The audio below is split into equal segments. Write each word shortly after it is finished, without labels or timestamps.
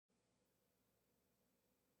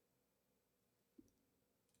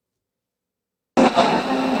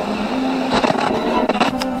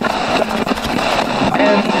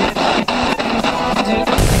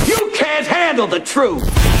truth.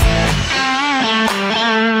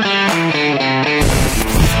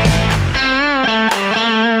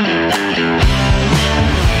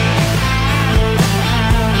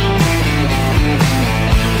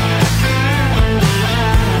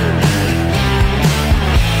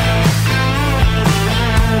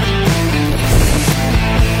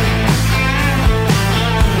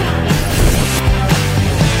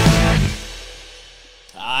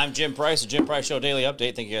 I'm Jim Price, the Jim Price Show Daily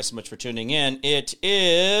Update. Thank you guys so much for tuning in. It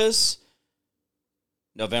is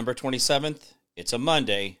November 27th. It's a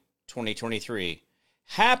Monday, 2023.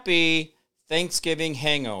 Happy Thanksgiving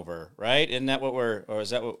hangover, right? Isn't that what or is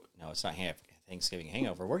that what? No, it's not Thanksgiving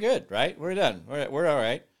hangover. We're good, right? We're done. We're all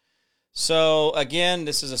right. So, again,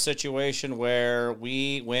 this is a situation where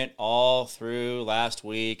we went all through last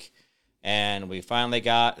week, and we finally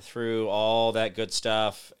got through all that good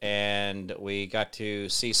stuff, and we got to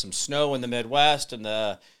see some snow in the Midwest and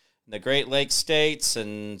the Great Lakes states,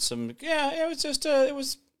 and it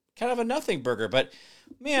was kind of a nothing burger. But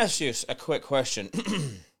let me ask you a quick question.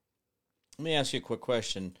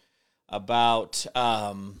 About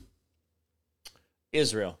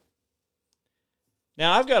Israel.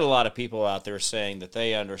 Now, I've got a lot of people out there saying that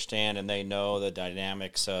they understand and they know the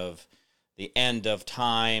dynamics of the end of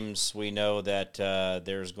times. We know that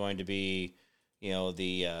there's going to be,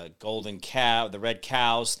 the golden cow, the red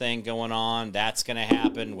cows thing going on. That's going to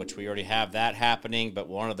happen, which we already have that happening, but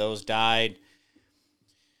one of those died.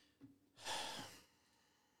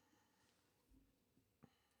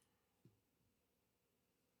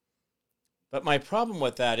 But my problem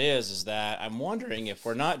with that is that I'm wondering if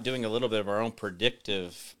we're not doing a little bit of our own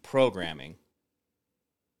predictive programming.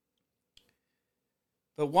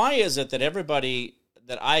 But why is it that everybody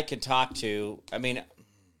that I can talk to, how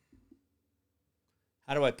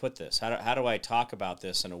do I put this? How do I talk about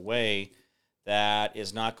this in a way that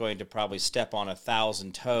is not going to probably step on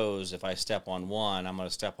 1,000 toes? If I step on one, I'm going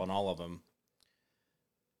to step on all of them.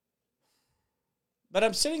 But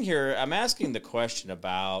I'm sitting here, I'm asking the question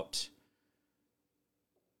about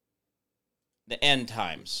the end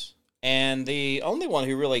times. And the only one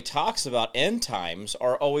who really talks about end times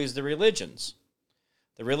are always the religions.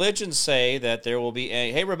 The religions say that there will be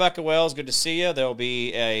hey, Rebecca Wells, good to see you. There will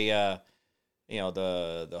be the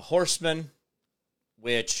horsemen,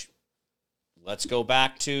 which, let's go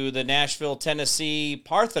back to the Nashville, Tennessee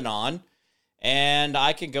Parthenon, and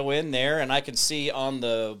I can go in there and I can see on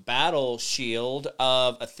the battle shield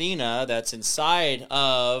of Athena that's inside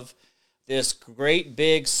of this great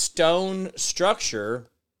big stone structure.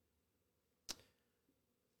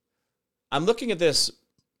 I'm looking at this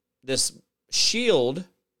shield.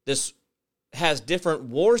 This has different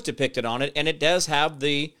wars depicted on it, and it does have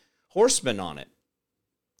the horsemen on it,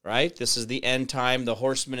 right? This is the end time, the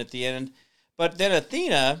horsemen at the end. But then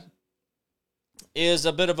Athena is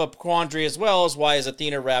a bit of a quandary as well. As why is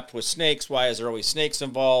Athena wrapped with snakes? Why is there always snakes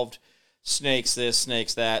involved? Snakes this,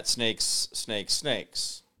 snakes that, snakes.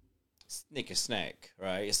 Sneaky snake,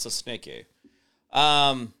 right? It's so snaky.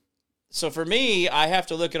 So for me, I have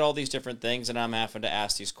to look at all these different things, and I'm having to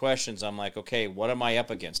ask these questions. I'm like, okay, what am I up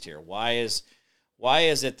against here? Why is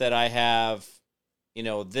it that I have,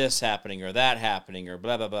 this happening or that happening or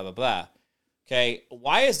blah blah blah blah blah? Okay,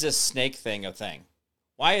 why is this snake thing a thing?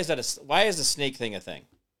 Why is the snake thing a thing?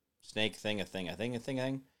 Snake thing a thing? A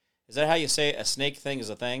thing? Is that how you say it? A snake thing is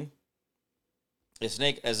a thing? Is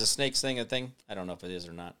a snake thing a thing? I don't know if it is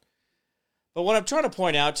or not. But what I'm trying to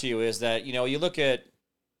point out to you is that, you look at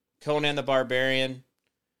Conan the Barbarian,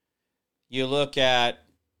 you look at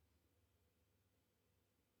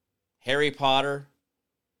Harry Potter,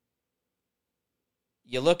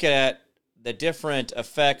 you look at the different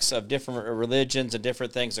effects of different religions and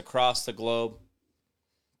different things across the globe.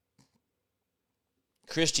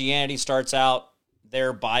 Christianity starts out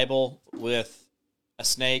their Bible with a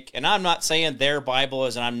snake, and I'm not saying their Bible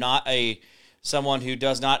is, and I'm not someone who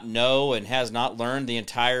does not know and has not learned the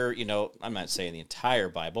entire, I'm not saying the entire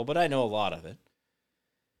Bible, but I know a lot of it.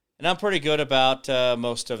 And I'm pretty good about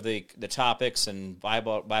most of the topics and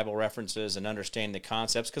Bible references and understanding the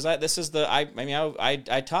concepts, because I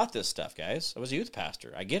taught this stuff, guys. I was a youth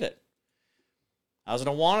pastor. I get it. I was an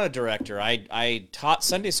Awana director. I taught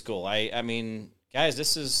Sunday school. Guys,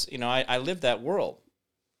 this is, I lived that world.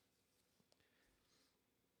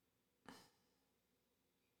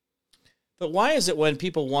 But why is it when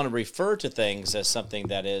people want to refer to things as something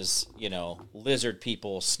that is, lizard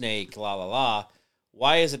people, snake, la la la,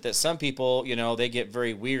 why is it that some people, they get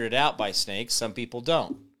very weirded out by snakes, some people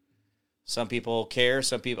don't? Some people care,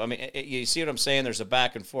 some people, you see what I'm saying? There's a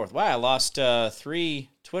back and forth. Wow, I lost 3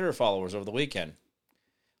 Twitter followers over the weekend.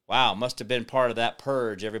 Wow, must have been part of that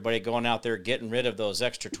purge. Everybody going out there getting rid of those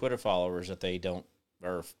extra Twitter followers that they don't,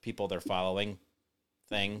 or people they're following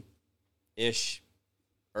thing ish.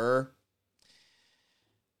 Now,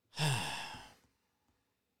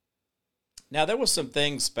 there was some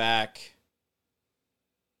things back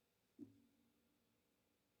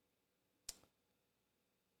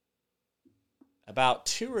about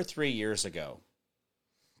 2 or 3 years ago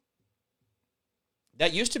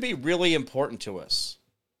that used to be really important to us.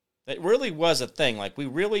 That really was a thing. Like, we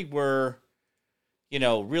really were,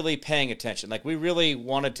 really paying attention. Like, we really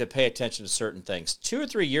wanted to pay attention to certain things 2 or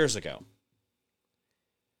 3 years ago.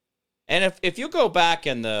 And if you go back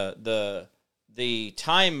in the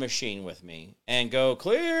time machine with me and go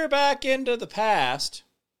clear back into the past,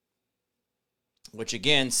 which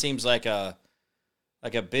again seems like a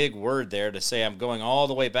big word there to say I'm going all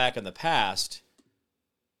the way back in the past,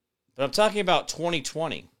 but I'm talking about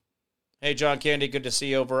 2020. Hey, John Candy, good to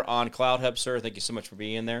see you over on Cloud Hub, sir. Thank you so much for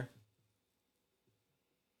being there.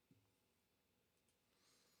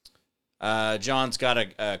 John's got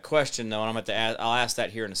a question, though, and I'll ask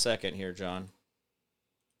that here in a second here, John.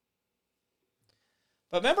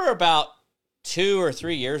 But remember about 2 or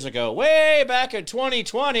 3 years ago, way back in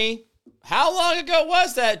 2020, how long ago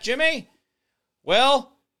was that, Jimmy?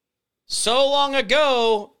 Well, so long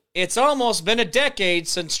ago, it's almost been a decade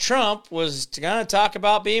since Trump was going to talk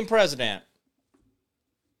about being president.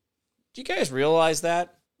 Do you guys realize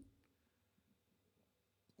that?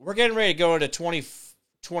 We're getting ready to go into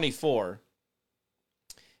 2024.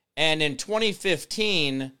 And in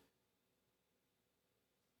 2015,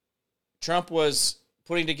 Trump was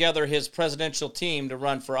putting together his presidential team to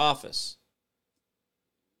run for office.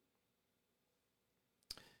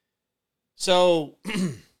 So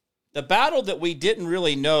the battle that we didn't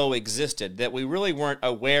really know existed, that we really weren't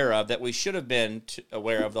aware of, that we should have been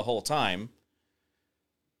aware of the whole time.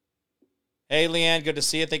 Hey, Leanne, good to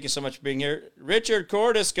see you. Thank you so much for being here. Richard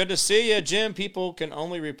Cordes, good to see you. Jim, people can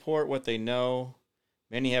only report what they know.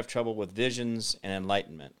 Many have trouble with visions and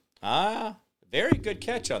enlightenment. Very good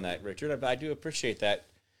catch on that, Richard. I do appreciate that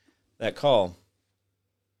call.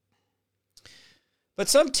 But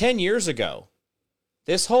some 10 years ago,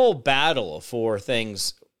 this whole battle for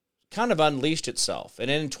things kind of unleashed itself. And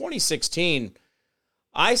in 2016,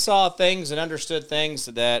 I saw things and understood things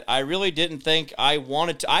that I really didn't think I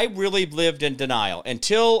wanted to. I really lived in denial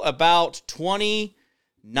until about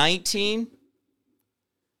 2019.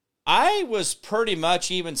 I was pretty much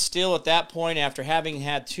even still at that point after having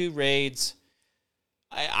had 2 raids.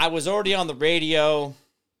 I was already on the radio.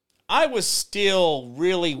 I was still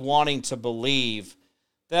really wanting to believe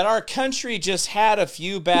that our country just had a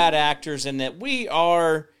few bad actors and that we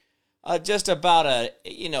are just about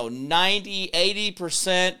 90,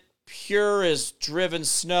 80% pure as driven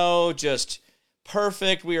snow, just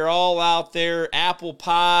perfect. We are all out there, apple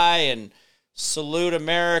pie and salute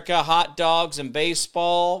America, hot dogs and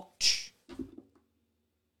baseball.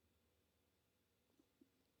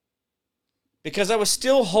 Because I was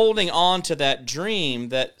still holding on to that dream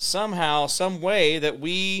that somehow, some way that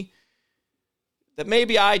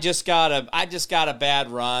maybe I just got a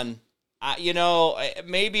bad run.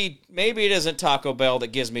 Maybe it isn't Taco Bell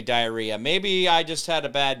that gives me diarrhea. Maybe I just had a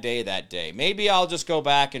bad day that day. Maybe I'll just go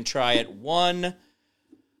back and try it one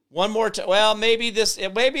more time. Well, maybe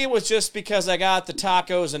it was just because I got the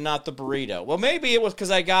tacos and not the burrito. Well, maybe it was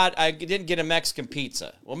because I didn't get a Mexican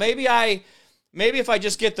pizza. Well, maybe if I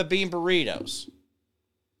just get the bean burritos.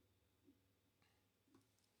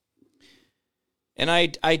 And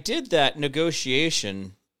I did that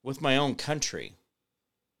negotiation with my own country.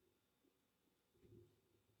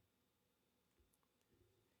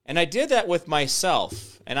 And I did that with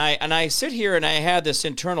myself. And I sit here and I had this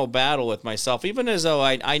internal battle with myself, even as though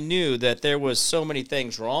I knew that there was so many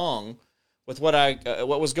things wrong with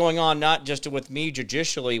what was going on, not just with me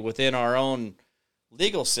judicially within our own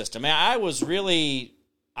legal system. I was really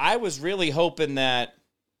hoping that,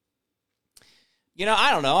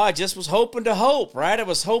 I don't know, I just was hoping to hope, right? I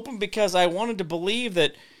was hoping because I wanted to believe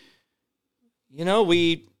that,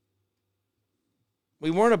 we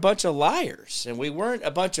weren't a bunch of liars, and we weren't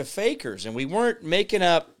a bunch of fakers, and we weren't making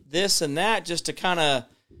up this and that just to kind of,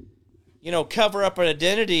 cover up an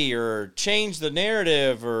identity or change the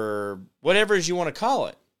narrative or whatever it is you want to call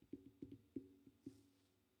it.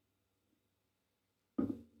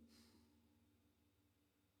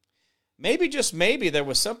 Maybe, just maybe, there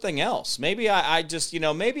was something else. Maybe I just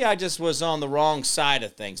was on the wrong side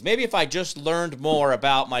of things. Maybe if I just learned more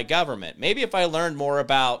about my government. Maybe if I learned more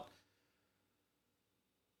about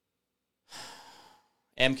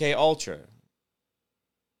MK Ultra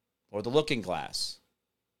or the Looking Glass.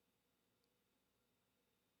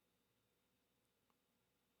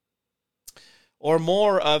 or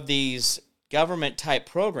more of these government type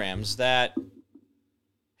programs that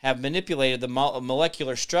have manipulated the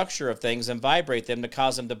molecular structure of things and vibrate them to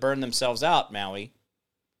cause them to burn themselves out, Maui.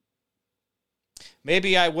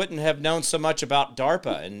 Maybe I wouldn't have known so much about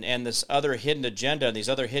DARPA and this other hidden agenda and these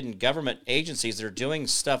other hidden government agencies that are doing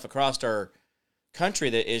stuff across our country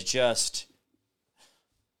that is just,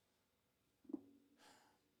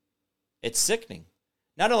 it's sickening.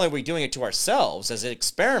 Not only are we doing it to ourselves as an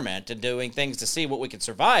experiment and doing things to see what we can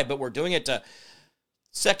survive, but we're doing it to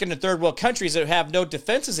second and third world countries that have no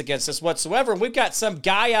defenses against us whatsoever. And we've got some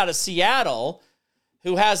guy out of Seattle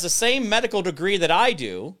who has the same medical degree that I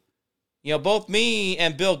do. You know, both me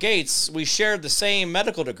and Bill Gates, we shared the same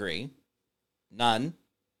medical degree. None.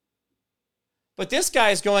 But this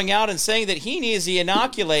guy is going out and saying that he needs to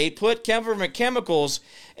inoculate, put government chemicals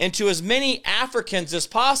into as many Africans as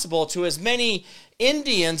possible, to as many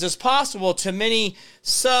Indians as possible, to many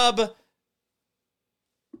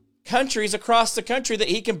countries across the country that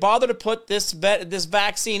he can bother to put this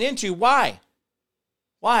vaccine into. Why?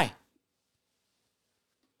 Why?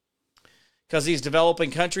 Because these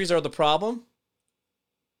developing countries are the problem?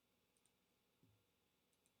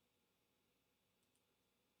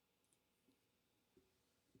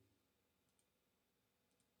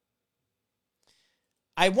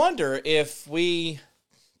 I wonder if we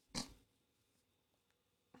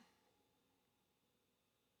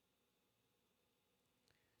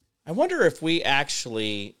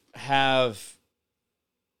actually have,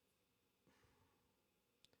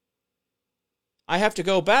 I have to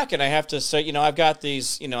go back and I have to say, I've got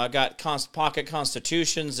these, I've got pocket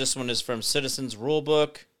constitutions. This one is from Citizens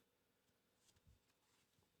Rulebook.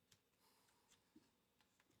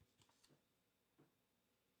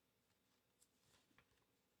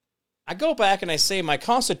 I go back and I say my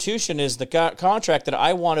constitution is the contract that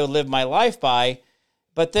I want to live my life by.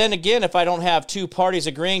 But then again, if I don't have two parties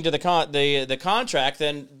agreeing to the contract,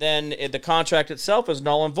 then the contract itself is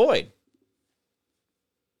null and void.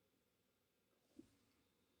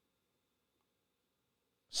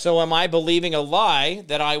 So am I believing a lie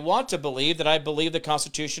that I want to believe, that I believe the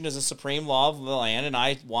Constitution is a supreme law of the land and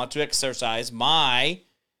I want to exercise my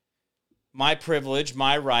privilege,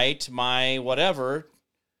 my right, my whatever.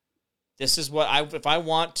 This is what if I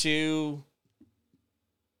want to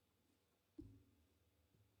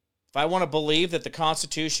believe that the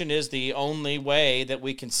Constitution is the only way that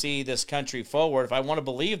we can see this country forward, if I want to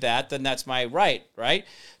believe that, then that's my right, right?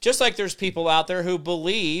 Just like there's people out there who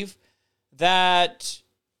believe that,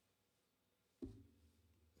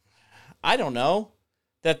 I don't know,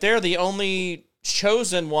 that they're the only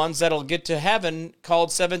chosen ones that'll get to heaven,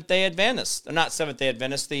 called Seventh-day Adventists. They're not Seventh-day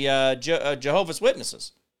Adventists, the Jehovah's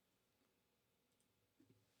Witnesses.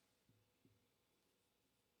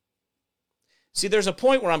 See, there's a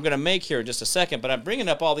point where I'm going to make here in just a second, but I'm bringing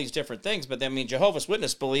up all these different things. But Jehovah's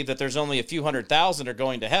Witnesses believe that there's only a few 100,000 are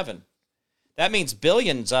going to heaven. That means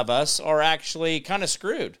billions of us are actually kind of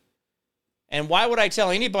screwed. And why would I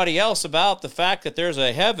tell anybody else about the fact that there's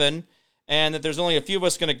a heaven and that there's only a few of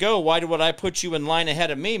us going to go? Why would I put you in line ahead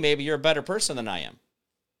of me? Maybe you're a better person than I am.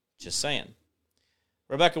 Just saying.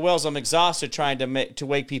 Rebecca Wells, I'm exhausted trying to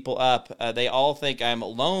wake people up. They all think I'm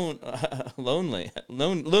loony.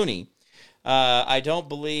 I don't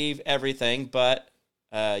believe everything, but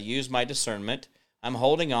use my discernment. I'm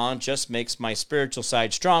holding on, just makes my spiritual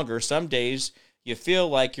side stronger. Some days you feel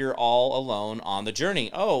like you're all alone on the journey.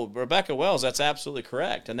 Oh, Rebecca Wells, that's absolutely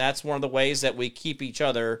correct. And that's one of the ways that we keep each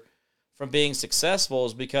other from being successful,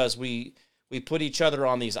 is because we put each other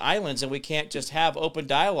on these islands and we can't just have open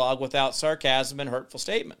dialogue without sarcasm and hurtful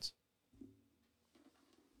statements.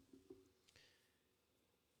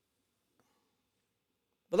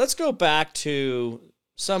 But let's go back to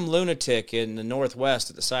some lunatic in the Northwest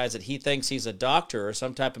that decides that he thinks he's a doctor or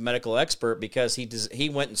some type of medical expert because he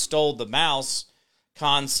went and stole the mouse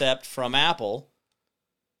concept from Apple.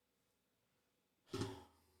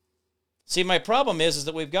 See, my problem is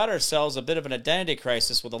that we've got ourselves a bit of an identity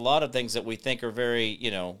crisis with a lot of things that we think are very,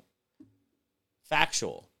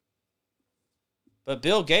 factual. But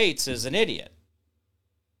Bill Gates is an idiot.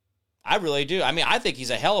 I really do. I think he's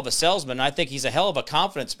a hell of a salesman. I think he's a hell of a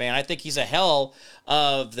confidence man. I think he's a hell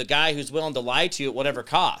of the guy who's willing to lie to you at whatever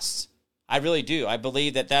costs. I really do. I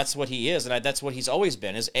believe that that's what he is, and that's what he's always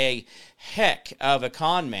been, is a heck of a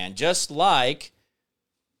con man, just like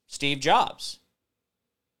Steve Jobs.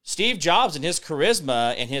 Steve Jobs and his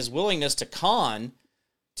charisma and his willingness to con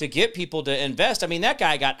to get people to invest. I mean, that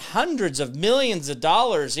guy got hundreds of millions of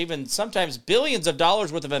dollars, even sometimes billions of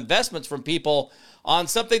dollars worth of investments from people on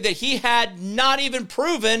something that he had not even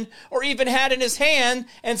proven or even had in his hand,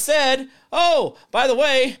 and said, oh, by the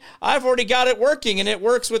way, I've already got it working and it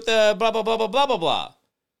works with the blah, blah, blah, blah, blah, blah, blah.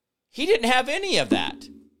 He didn't have any of that.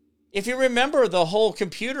 If you remember the whole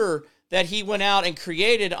computer that he went out and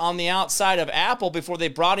created on the outside of Apple before they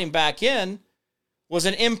brought him back in was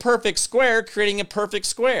an imperfect square creating a perfect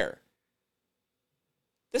square.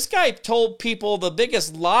 This guy told people the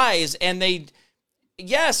biggest lies, and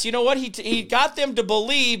yes, you know what? He got them to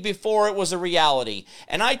believe before it was a reality.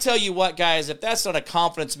 And I tell you what, guys, if that's not a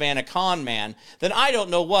confidence man, a con man, then I don't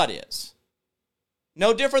know what is.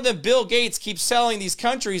 No different than Bill Gates keeps selling these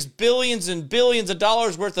countries billions and billions of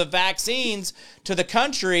dollars worth of vaccines to the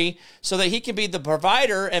country so that he can be the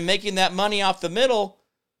provider and making that money off the middle.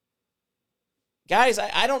 Guys,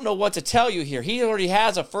 I don't know what to tell you here. He already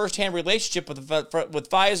has a first-hand relationship with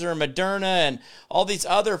Pfizer and Moderna and all these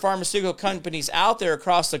other pharmaceutical companies out there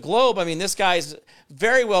across the globe. I mean, this guy's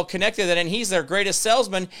very well connected, and he's their greatest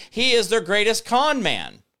salesman. He is their greatest con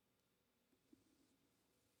man.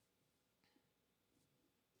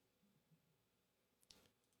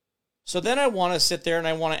 So then I want to sit there and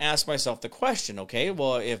I want to ask myself the question, okay,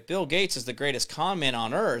 well, if Bill Gates is the greatest con man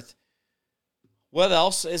on earth, what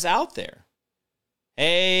else is out there?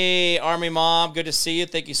 Hey, Army Mom, good to see you.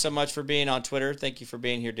 Thank you so much for being on Twitter. Thank you for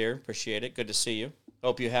being here, dear. Appreciate it. Good to see you.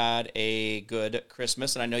 Hope you had a good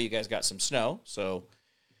Christmas, and I know you guys got some snow. So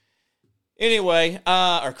anyway,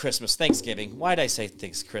 or Christmas, Thanksgiving. Why did I say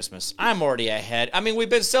Christmas? I'm already ahead. I mean, we've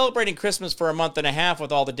been celebrating Christmas for a month and a half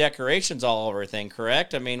with all the decorations all over everything,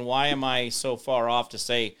 correct? I mean, why am I so far off to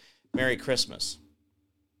say Merry Christmas?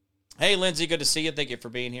 Hey, Lindsay, good to see you. Thank you for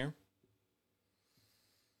being here.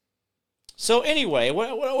 So anyway,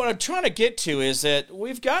 what I'm trying to get to is that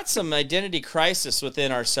we've got some identity crisis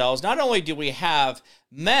within ourselves. Not only do we have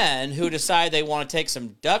men who decide they want to take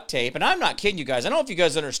some duct tape, and I'm not kidding you guys. I don't know if you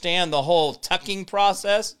guys understand the whole tucking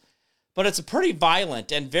process, but it's pretty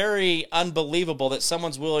violent and very unbelievable that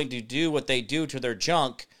someone's willing to do what they do to their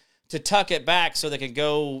junk to tuck it back so they can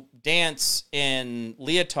go dance in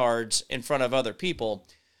leotards in front of other people.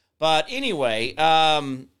 But anyway,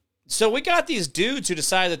 so we got these dudes who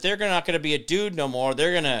decide that they're not going to be a dude no more.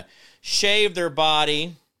 They're going to shave their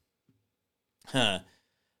body.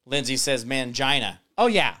 Lindsay says mangina. Oh,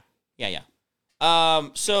 yeah.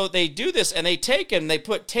 So they do this, and they take and they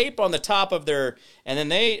put tape on the top of their, and then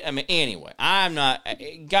anyway,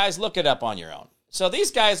 guys, look it up on your own. So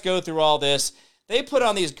these guys go through all this. They put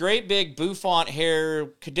on these great big bouffant hair,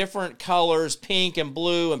 different colors, pink and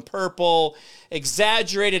blue and purple,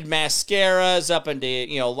 exaggerated mascaras up into,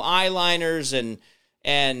 eyeliners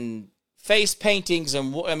and face paintings.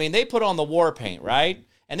 And I mean, they put on the war paint, right?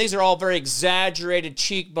 And these are all very exaggerated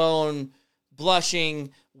cheekbone,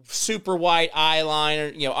 blushing, super white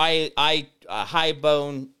eyeliner, high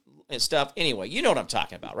bone and stuff. Anyway, you know what I'm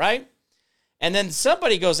talking about, right? And then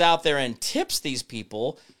somebody goes out there and tips these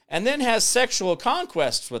people and then has sexual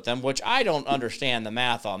conquests with them, which I don't understand the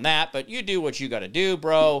math on that, but you do what you got to do,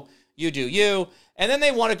 bro. You do you. And then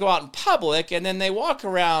they want to go out in public, and then they walk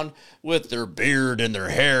around with their beard and their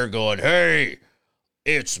hair going, hey,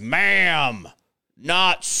 it's ma'am,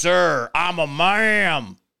 not sir. I'm a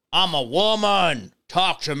ma'am. I'm a woman.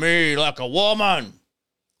 Talk to me like a woman.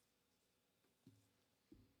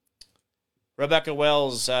 Rebecca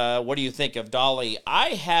Wells, what do you think of Dolly? I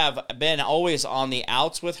have been always on the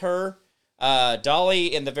outs with her.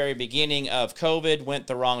 Dolly, in the very beginning of COVID, went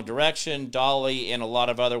the wrong direction. Dolly, in a lot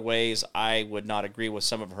of other ways, I would not agree with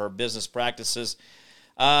some of her business practices.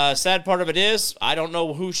 Sad part of it is, I don't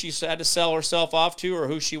know who she had to sell herself off to or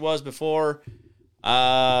who she was before.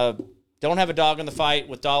 Don't have a dog in the fight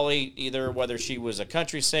with Dolly, either whether she was a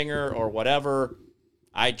country singer or whatever.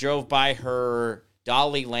 I drove by her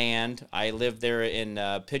Dolly Land. I lived there in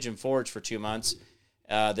Pigeon Forge for 2 months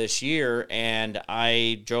this year, and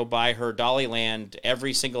I drove by her Dolly Land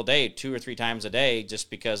every single day, 2 or 3 times a day,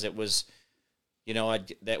 just because it was,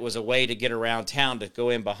 that was a way to get around town to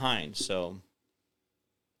go in behind. So,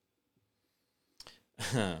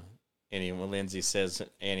 anyway, Lindsay says,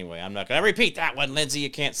 anyway, I'm not going to repeat that one, Lindsay. I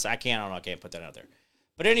can't put that out there.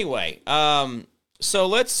 But anyway, so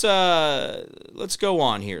let's go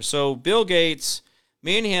on here. So Bill Gates,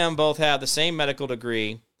 me and him both have the same medical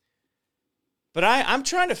degree, but I'm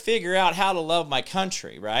trying to figure out how to love my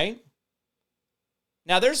country, right?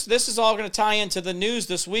 Now, this is all going to tie into the news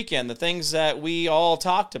this weekend, the things that we all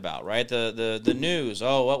talked about, right? The news.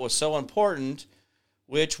 Oh, what was so important,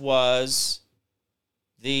 which was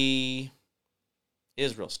the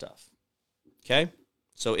Israel stuff. Okay?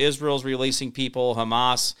 So Israel's releasing people,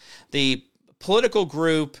 Hamas, the political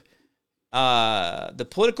group called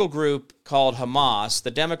Hamas,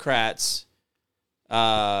 the Democrats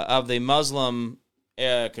of the Muslim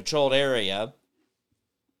controlled area.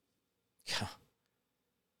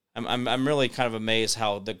 I'm really kind of amazed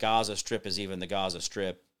how the Gaza Strip is even the Gaza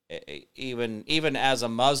Strip. Even as a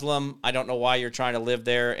Muslim, I don't know why you're trying to live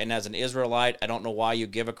there, and as an Israelite, I don't know why you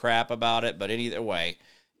give a crap about it. But either way,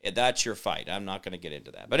 that's your fight. I'm not going to get into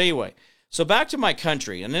that. But anyway, so back to my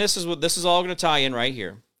country, and this is all going to tie in right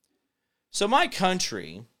here. So my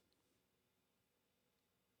country,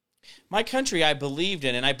 I believed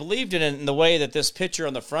in, and I believed in the way that this picture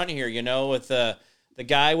on the front here, with the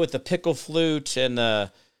guy with the pickle flute and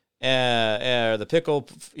the pickle,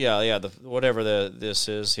 this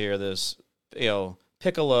is here, this,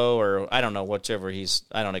 piccolo, or I don't know, whichever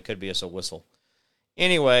it could be a whistle.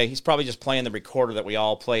 Anyway, he's probably just playing the recorder that we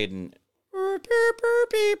all played, and I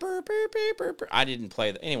didn't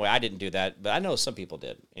play anyway, I didn't do that, but I know some people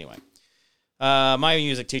did. Anyway, my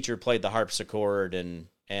music teacher played the harpsichord, and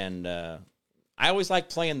I always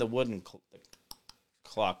liked playing the wooden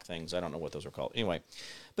clock things. I don't know what those are called. Anyway,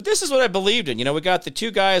 but this is what I believed in. We got the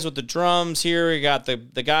two guys with the drums here. We got the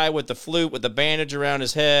guy with the flute with the bandage around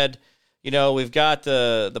his head. We've got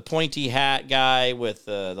the pointy hat guy with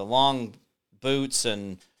the long boots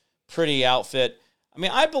and pretty outfit. I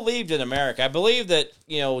mean, I believed in America. I believe that,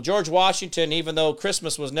 George Washington, even though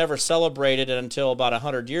Christmas was never celebrated until about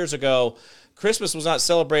 100 years ago, Christmas was not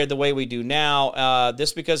celebrated the way we do now.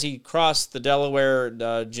 This because he crossed the Delaware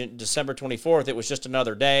December 24th. It was just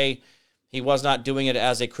another day. He was not doing it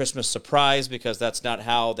as a Christmas surprise because that's not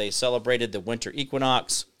how they celebrated the winter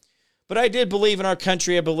equinox. But I did believe in our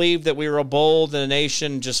country. I believed that we were a bold and a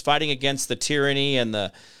nation just fighting against the tyranny and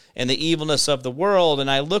the evilness of the world.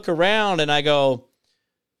 And I look around and I go,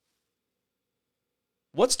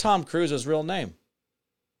 what's Tom Cruise's real name?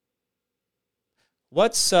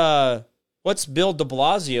 What's Bill de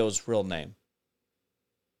Blasio's real name?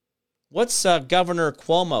 What's Governor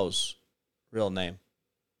Cuomo's real name?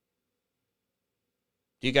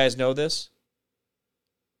 Do you guys know this?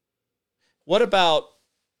 What about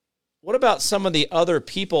some of the other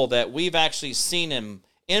people that we've actually seen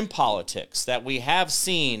in politics, that we have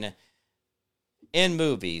seen in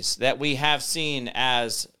movies, that we have seen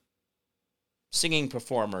as singing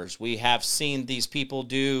performers? We have seen these people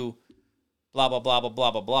do blah, blah, blah, blah,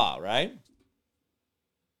 blah, blah, blah, right?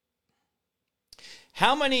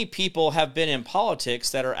 How many people have been in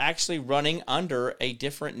politics that are actually running under a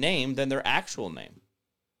different name than their actual name?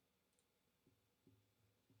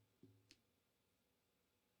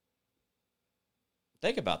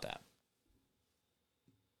 Think about that.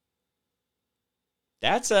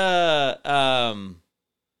 That's a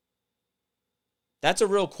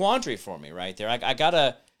real quandary for me right there. I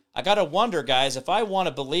gotta wonder, guys, if I want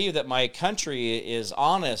to believe that my country is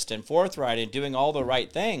honest and forthright and doing all the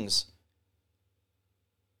right things,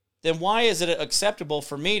 then why is it acceptable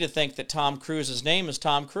for me to think that Tom Cruise's name is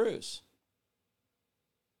Tom Cruise?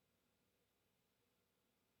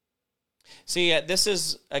 See, this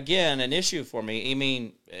is, again, an issue for me. I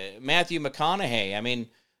mean, Matthew McConaughey. I mean,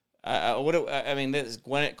 this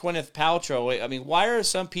Gwyneth Paltrow. I mean, why are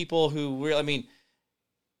some people who really, I mean,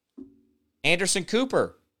 Anderson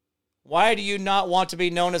Cooper. Why do you not want to be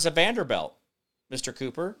known as a Vanderbilt, Mr.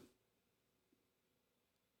 Cooper?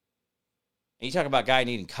 And you talk about a guy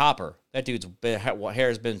needing copper. That dude's hair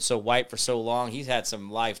has been so white for so long. He's had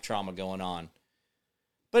some life trauma going on.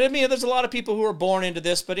 But I mean, there's a lot of people who are born into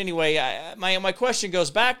this. But anyway, my question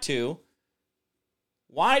goes back to,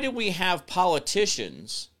 why do we have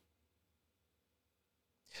politicians?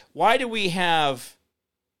 Why do we have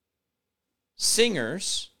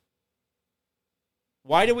singers?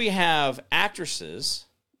 Why do we have actresses?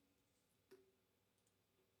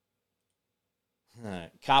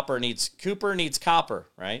 Cooper needs copper,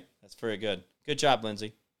 right? That's very good. Good job,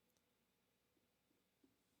 Lindsay.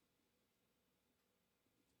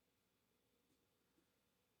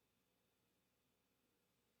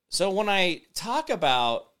 So when I talk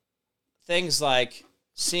about things like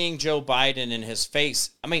seeing Joe Biden in his face,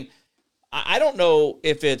 I mean, I don't know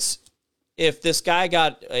if this guy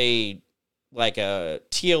got a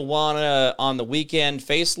Tijuana on the weekend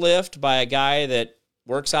facelift by a guy that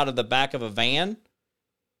works out of the back of a van.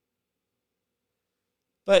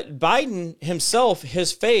 But Biden himself,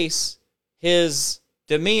 his face, his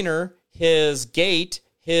demeanor, his gait,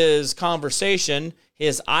 his conversation,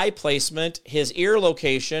 his eye placement, his ear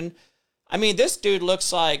location. I mean, this dude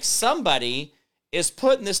looks like somebody is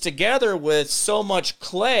putting this together with so much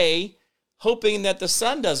clay, hoping that the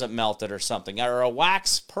sun doesn't melt it or something, or a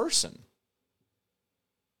wax person.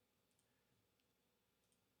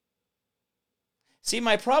 See,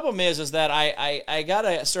 my problem is that I got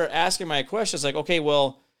to start asking my questions like, okay,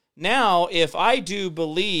 well, now if I do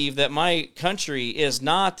believe that my country is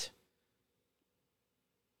not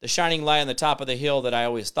the shining light on the top of the hill that I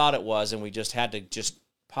always thought it was, and we just had to just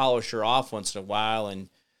polish her off once in a while, and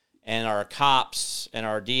our cops and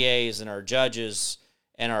our DAs and our judges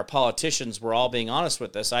and our politicians were all being honest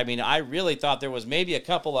with us. I mean, I really thought there was maybe a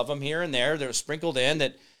couple of them here and there that were sprinkled in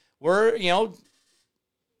that were,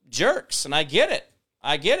 jerks, and I get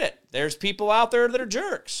it. There's people out there that are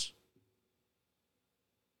jerks.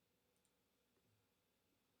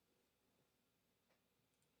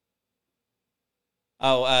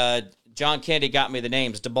 Oh, John Candy got me the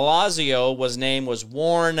names. De Blasio name was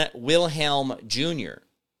Warren Wilhelm Jr.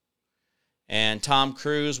 And Tom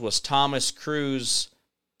Cruise was Thomas Cruise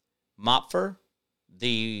Mopfer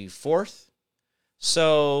the fourth.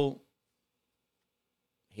 So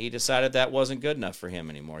he decided that wasn't good enough for him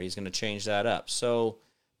anymore. He's going to change that up. So,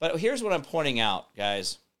 but here's what I'm pointing out,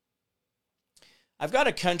 guys. I've got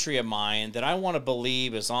a country of mine that I want to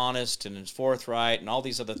believe is honest and is forthright and all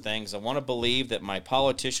these other things. I want to believe that my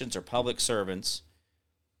politicians are public servants.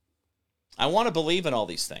 I want to believe in all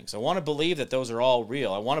these things. I want to believe that those are all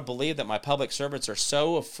real. I want to believe that my public servants are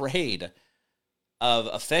so afraid of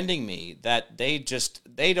offending me that they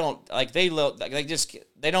don't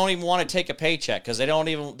even want to take a paycheck because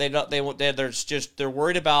they're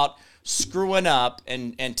worried about screwing up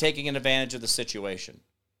and taking an advantage of the situation.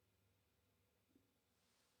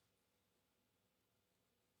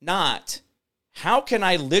 Not, how can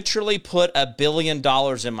I literally put $1 billion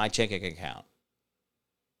in my checking account?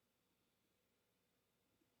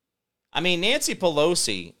 I mean, Nancy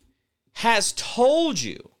Pelosi has told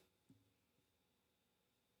you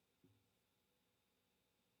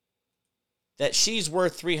that she's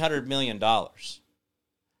worth $300 million.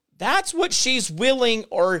 That's what she's willing,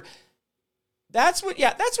 that's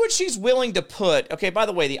what she's willing to put. Okay, by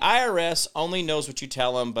the way, the IRS only knows what you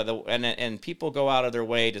tell them, and people go out of their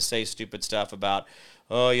way to say stupid stuff about,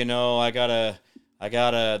 oh, I gotta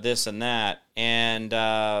this and that, and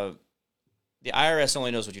the IRS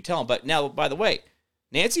only knows what you tell them. But now, by the way,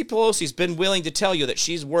 Nancy Pelosi's been willing to tell you that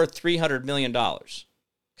she's worth $300 million.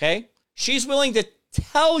 Okay, she's willing to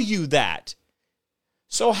tell you that.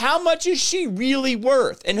 So how much is she really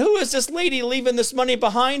worth? And who is this lady leaving this money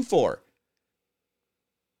behind for?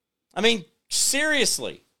 I mean,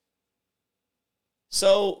 seriously.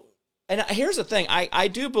 So, and here's the thing. I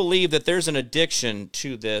do believe that there's an addiction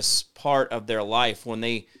to this part of their life when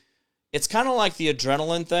it's kind of like the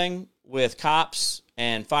adrenaline thing with cops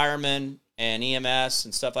and firemen and EMS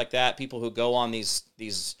and stuff like that. People who go on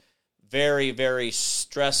these very, very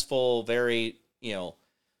stressful, very,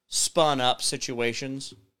 spun up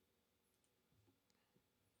situations.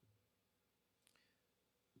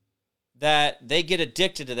 That they get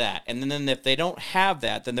addicted to that. And then if they don't have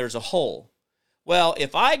that, then there's a hole. Well,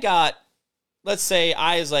 if I got, let's say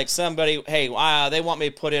I was like somebody, hey, they want me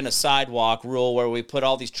to put in a sidewalk rule where we put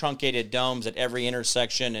all these truncated domes at every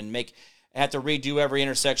intersection and have to redo every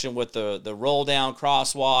intersection with the roll down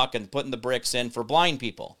crosswalk and putting the bricks in for blind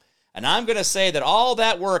people. And I'm going to say that all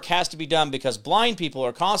that work has to be done because blind people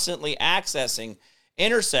are constantly accessing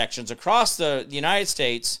intersections across the United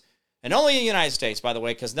States. And only in the United States, by the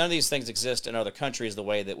way, because none of these things exist in other countries the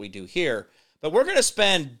way that we do here. But we're going to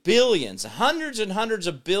spend billions, hundreds and hundreds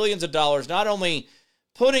of billions of dollars, not only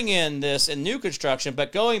putting in this in new construction,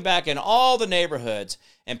 but going back in all the neighborhoods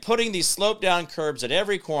and putting these slope-down curbs at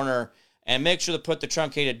every corner and make sure to put the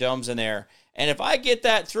truncated domes in there. And if I get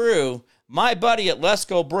that through, my buddy at Let's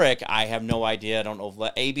Go Brick, I have no idea, I don't know,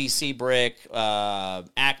 ABC Brick,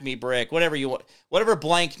 Acme Brick, whatever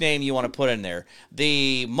blank name you want to put in there,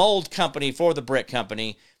 the mold company for the brick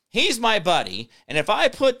company, he's my buddy, and if I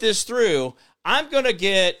put this through, I'm going to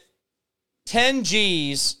get 10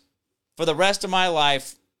 G's for the rest of my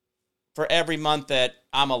life for every month that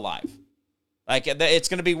I'm alive. Like, it's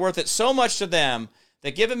going to be worth it so much to them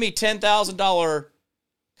that giving me $10,000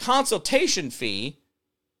 consultation fee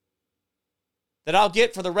that I'll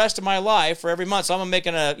get for the rest of my life for every month. So I'm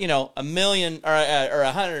making $1 million or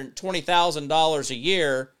 $120,000 a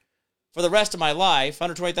year for the rest of my life,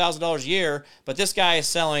 $120,000 a year. But this guy is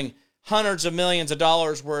selling hundreds of millions of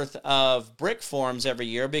dollars worth of brick forms every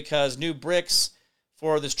year because new bricks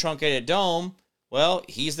for this truncated dome, well,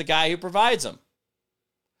 he's the guy who provides them.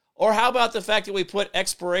 Or how about the fact that we put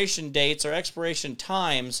expiration dates or expiration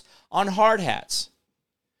times on hard hats?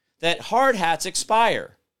 That hard hats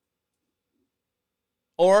expire.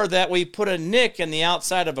 Or that we put a nick in the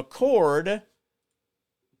outside of a cord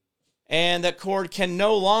and that cord can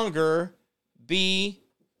no longer be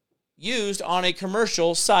used on a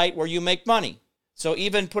commercial site where you make money. So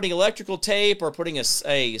even putting electrical tape or putting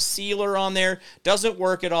a sealer on there doesn't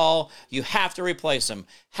work at all. You have to replace them.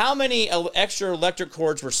 How many extra electric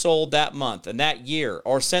cords were sold that month and that year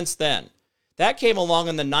or since then? That came along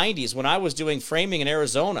in the 90s when I was doing framing in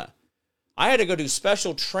Arizona. I had to go do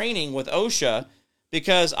special training with OSHA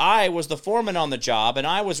because I was the foreman on the job and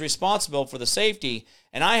I was responsible for the safety,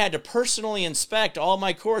 and I had to personally inspect all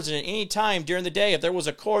my cords, and at any time during the day, if there was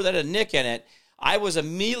a cord that had a nick in it, I was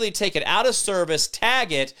immediately take it out of service,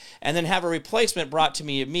 tag it, and then have a replacement brought to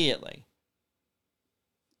me immediately.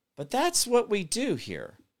 But that's what we do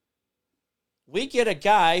here. We get a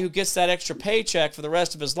guy who gets that extra paycheck for the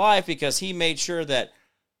rest of his life because he made sure that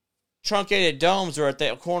truncated domes are at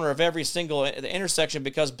the corner of every single intersection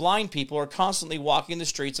because blind people are constantly walking the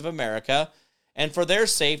streets of America. And for their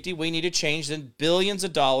safety, we need to change the billions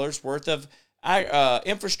of dollars worth of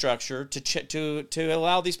infrastructure to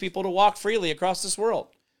allow these people to walk freely across this world.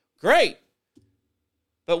 Great.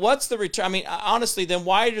 But what's the return? I mean, honestly, then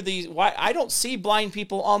why I don't see blind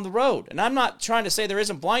people on the road. And I'm not trying to say there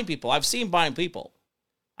isn't blind people. I've seen blind people.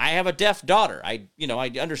 I have a deaf daughter. I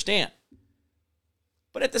understand.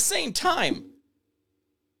 But at the same time,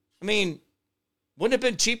 I mean, wouldn't it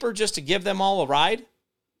have been cheaper just to give them all a ride?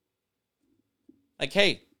 Like,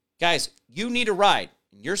 hey, guys, you need a ride.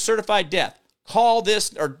 You're certified deaf. Call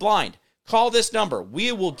this, or blind. Call this number.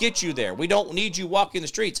 We will get you there. We don't need you walking the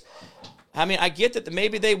streets. I mean, I get that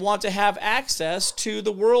maybe they want to have access to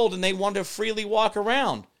the world and they want to freely walk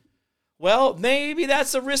around. Well, maybe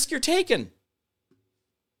that's a risk you're taking.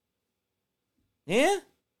 Yeah?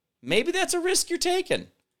 Maybe that's a risk you're taking.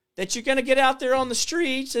 That you're going to get out there on the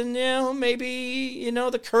streets and, maybe,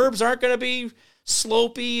 the curbs aren't going to be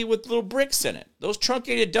slopey with little bricks in it. Those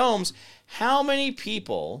truncated domes, how many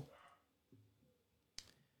people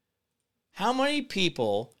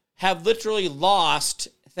have literally lost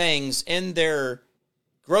things in their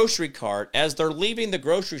grocery cart as they're leaving the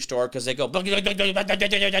grocery store because they go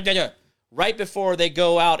right before they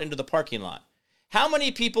go out into the parking lot? How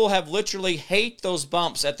many people have literally hate those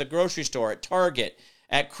bumps at the grocery store, at Target,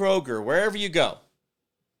 at Kroger, wherever you go?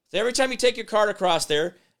 So every time you take your cart across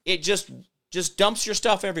there, it just dumps your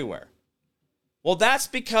stuff everywhere. Well, that's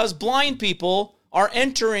because blind people are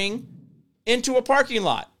entering into a parking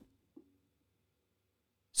lot.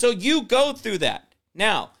 So you go through that.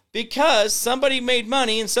 Now, because somebody made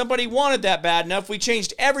money and somebody wanted that bad enough, we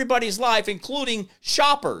changed everybody's life, including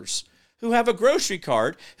shoppers who have a grocery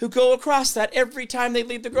cart, who go across that every time they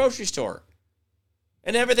leave the grocery store.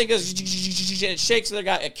 And everything goes, it shakes, they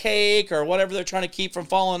got a cake or whatever they're trying to keep from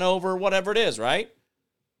falling over, whatever it is, right?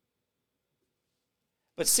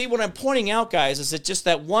 But see, what I'm pointing out, guys, is that just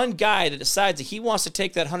that one guy that decides that he wants to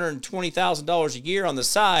take that $120,000 a year on the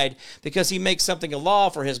side because he makes something a law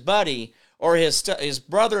for his buddy, or his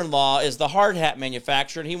brother-in-law is the hard hat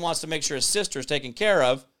manufacturer and he wants to make sure his sister is taken care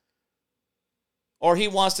of, or he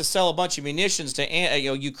wants to sell a bunch of munitions to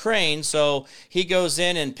Ukraine, so he goes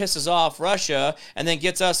in and pisses off Russia and then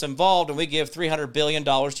gets us involved and we give $300 billion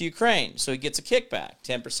to Ukraine. So he gets a kickback,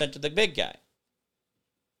 10% to the big guy.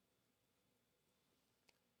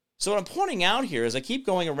 So what I'm pointing out here is I keep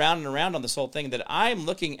going around and around on this whole thing that I'm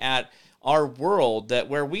looking at our world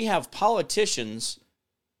where we have politicians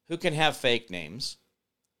who can have fake names.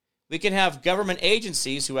 We can have government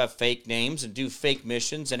agencies who have fake names and do fake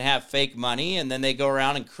missions and have fake money, and then they go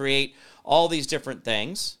around and create all these different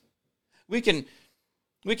things. We can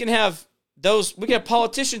have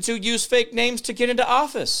politicians who use fake names to get into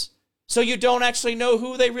office, so you don't actually know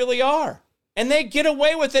who they really are. And they get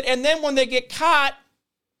away with it, and then when they get caught,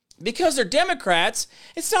 because they're Democrats,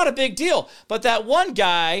 it's not a big deal. But that one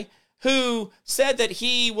guy who said that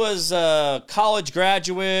he was a college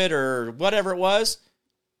graduate or whatever it was,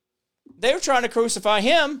 they were trying to crucify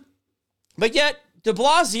him, but yet de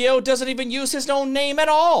Blasio doesn't even use his own name at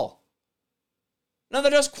all.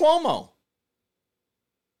 Neither does Cuomo.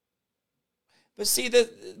 But see,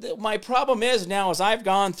 my problem is now as I've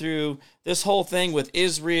gone through this whole thing with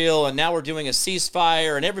Israel, and now we're doing a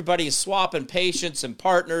ceasefire, and everybody's swapping patients and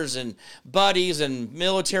partners and buddies and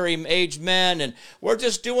military-aged men, and we're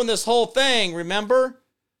just doing this whole thing, remember?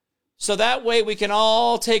 So that way we can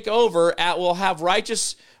all take over, we'll have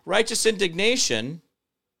righteous indignation.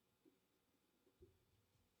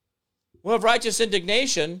 We'll have righteous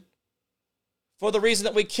indignation for the reason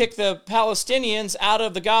that we kick the Palestinians out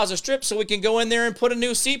of the Gaza Strip so we can go in there and put a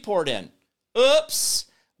new seaport in. Oops,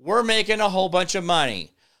 we're making a whole bunch of money.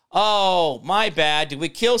 Oh, my bad. Did we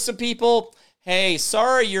kill some people? Hey,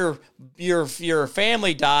 sorry your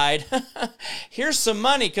family died. Here's some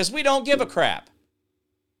money because we don't give a crap.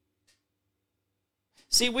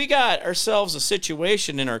 See, we got ourselves a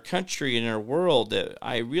situation in our country and in our world that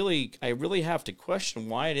I really have to question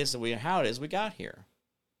why it is that how it is we got here.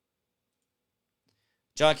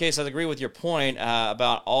 John Case, I agree with your point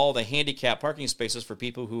about all the handicapped parking spaces for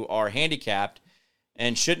people who are handicapped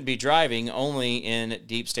and shouldn't be driving only in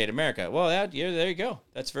deep state America. Well, yeah, there you go.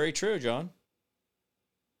 That's very true, John.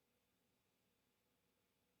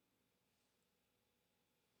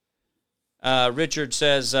 Richard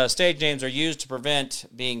says stage names are used to prevent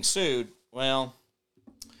being sued. Well,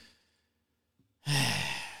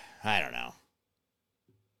 I don't know.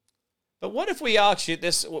 But what if we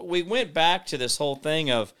we went back to this whole thing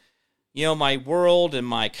of, my world and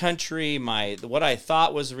my country, what I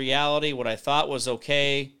thought was reality, what I thought was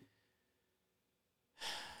okay.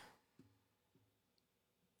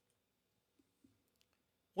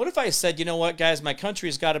 What if I said, you know what, guys, my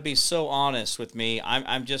country's got to be so honest with me.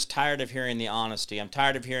 I'm just tired of hearing the honesty. I'm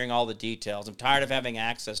tired of hearing all the details. I'm tired of having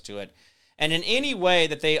access to it. And in any way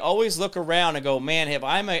that they always look around and go, man, if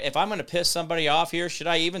I'm going to piss somebody off here, should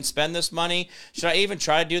I even spend this money? Should I even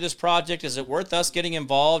try to do this project? Is it worth us getting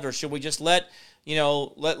involved, or should we just let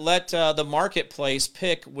the marketplace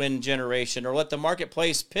pick wind generation, or let the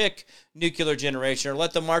marketplace pick nuclear generation, or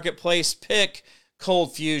let the marketplace pick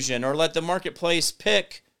cold fusion, or let the marketplace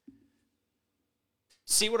pick?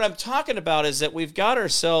 See, what I'm talking about is that we've got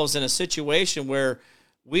ourselves in a situation where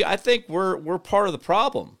I think we're part of the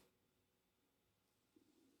problem.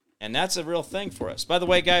 And that's a real thing for us. By the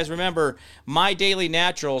way, guys, remember, My Daily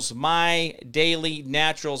Naturals,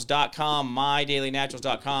 MyDailyNaturals.com,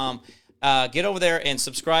 MyDailyNaturals.com. Get over there and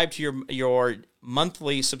subscribe to your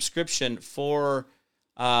monthly subscription for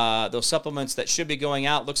those supplements that should be going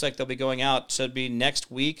out. Looks like they'll be going out. Should be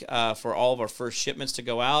next week for all of our first shipments to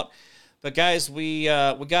go out. But guys, we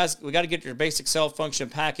got to get your basic cell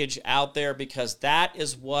function package out there, because that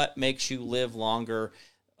is what makes you live longer.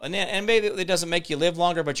 And maybe it doesn't make you live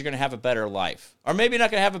longer, but you're going to have a better life. Or maybe you're not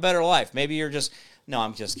going to have a better life. Maybe you're just... No,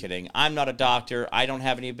 I'm just kidding. I'm not a doctor. I don't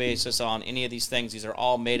have any basis on any of these things. These are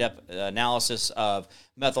all made-up analysis of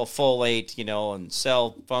methylfolate, and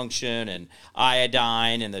cell function and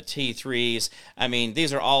iodine and the T3s. I mean,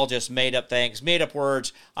 these are all just made-up things, made-up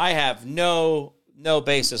words. I have no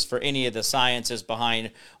basis for any of the sciences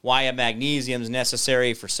behind why a magnesium is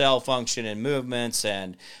necessary for cell function and movements,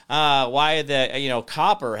 and why the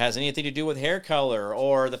copper has anything to do with hair color,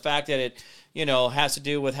 or the fact that it has to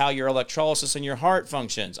do with how your electrolysis and your heart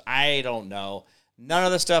functions. I don't know. None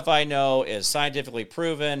of the stuff I know is scientifically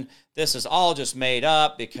proven. This is all just made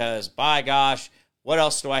up because, by gosh, what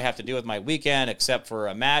else do I have to do with my weekend except for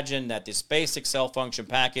imagine that this basic cell function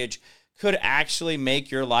package could actually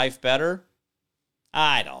make your life better?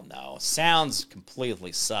 I don't know. Sounds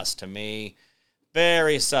completely sus to me.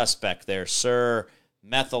 Very suspect there, sir.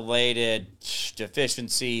 Methylated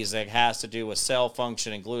deficiencies that has to do with cell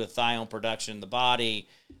function and glutathione production in the body.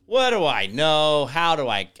 What do I know? How do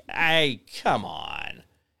come on.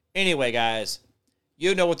 Anyway, guys,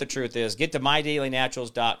 you know what the truth is. Get to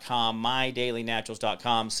MyDailyNaturals.com,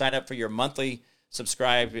 MyDailyNaturals.com. Sign up for your monthly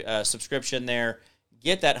subscription there.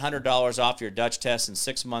 Get that $100 off your Dutch test in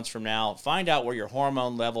 6 months from now. Find out where your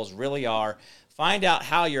hormone levels really are. Find out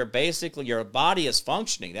how your body is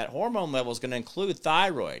functioning. That hormone level is going to include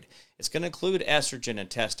thyroid. It's going to include estrogen and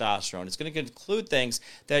testosterone. It's going to include things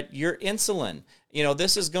that your insulin.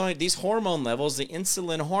 These hormone levels, the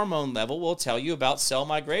insulin hormone level will tell you about cell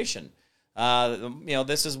migration.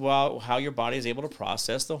 This is how your body is able to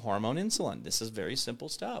process the hormone insulin. This is very simple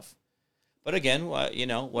stuff. But again,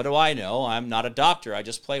 what do I know? I'm not a doctor. I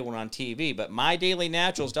just play one on TV. But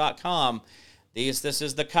MyDailyNaturals.com, this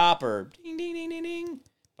is the copper. Ding, ding, ding, ding, ding.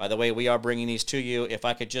 By the way, we are bringing these to you. If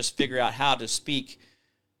I could just figure out how to speak,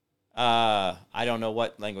 I don't know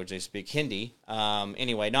what language they speak, Hindi.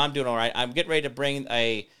 Anyway, no, I'm doing all right. I'm getting ready to bring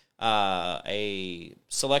a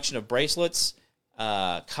selection of bracelets,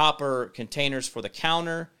 copper containers for the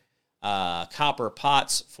counter, copper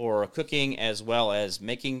pots for cooking as well as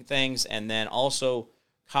making things, and then also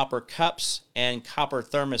copper cups and copper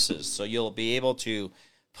thermoses. So you'll be able to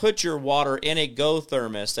put your water in a Go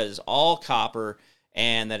thermos that is all copper,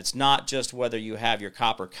 and that it's not just whether you have your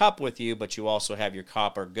copper cup with you, but you also have your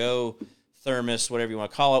copper Go thermos, whatever you want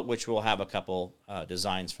to call it, which will have a couple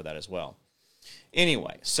designs for that as well.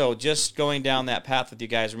 Anyway, so just going down that path with you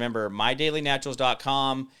guys, remember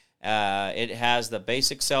MyDailyNaturals.com. It has the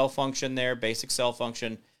basic cell function there, basic cell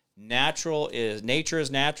function. Nature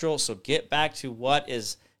is natural, so get back to what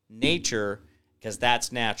is nature, because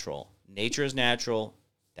that's natural. Nature is natural.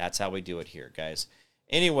 That's how we do it here, guys.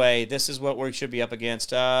 Anyway, this is what we should be up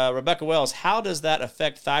against. Rebecca Wells, how does that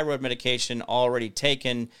affect thyroid medication already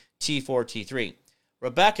taken, T4, T3?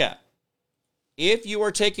 Rebecca, if you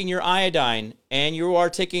are taking your iodine and you are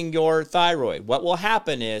taking your thyroid, what will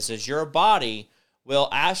happen is your body will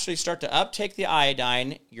actually start to uptake the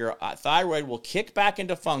iodine, your thyroid will kick back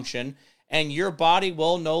into function, and your body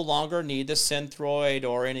will no longer need the Synthroid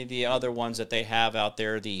or any of the other ones that they have out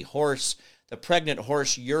there, the pregnant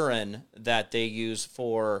horse urine that they use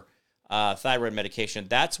for thyroid medication.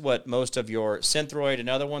 That's what most of your Synthroid and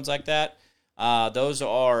other ones like that, those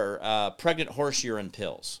are pregnant horse urine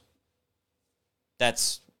pills.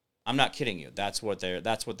 I'm not kidding you. That's what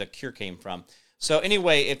the cure came from. So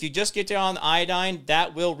anyway, if you just get down on the iodine,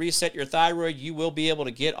 that will reset your thyroid. You will be able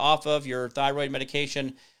to get off of your thyroid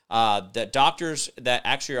medication. The doctors that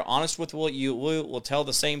actually are honest with you will tell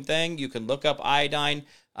the same thing. You can look up iodine,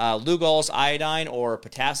 Lugol's iodine or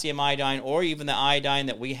potassium iodine, or even the iodine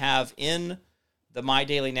that we have in the My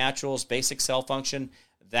Daily Naturals basic cell function.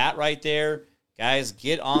 That right there, guys,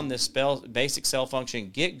 get on this basic cell function.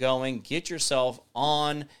 Get going. Get yourself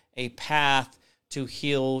on a path to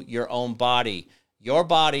heal your own body. Your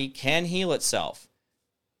body can heal itself.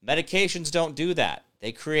 Medications don't do that.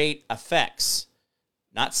 They create effects.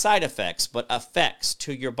 Not side effects, but effects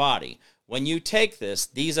to your body. When you take this,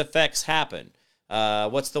 these effects happen.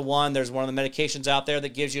 What's the one? There's one of the medications out there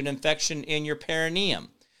that gives you an infection in your perineum.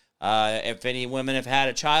 If any women have had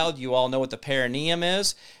a child, you all know what the perineum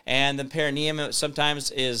is. And the perineum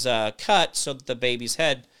sometimes is cut so that the baby's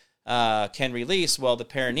head can release. Well, the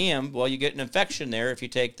perineum, you get an infection there if you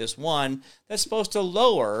take this one that's supposed to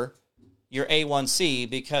lower your A1C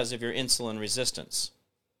because of your insulin resistance.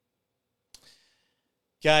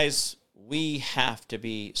 Guys, we have to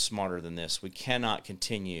be smarter than this. We cannot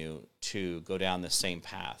continue to go down the same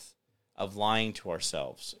path of lying to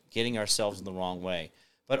ourselves, getting ourselves in the wrong way.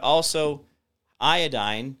 But also,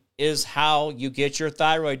 iodine is how you get your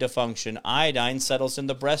thyroid to function. Iodine settles in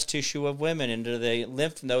the breast tissue of women, into the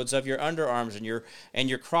lymph nodes of your underarms and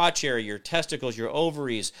your crotch area, your testicles, your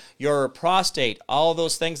ovaries, your prostate, all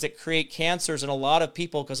those things that create cancers in a lot of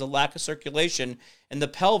people because of lack of circulation in the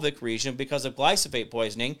pelvic region because of glyphosate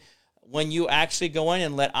poisoning. When you actually go in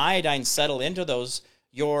and let iodine settle into those,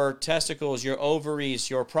 your testicles, your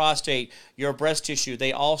ovaries, your prostate, your breast tissue,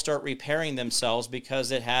 they all start repairing themselves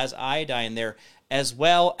because it has iodine there, as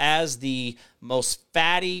well as the most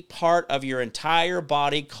fatty part of your entire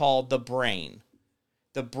body called the brain.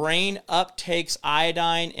 The brain uptakes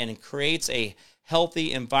iodine and creates a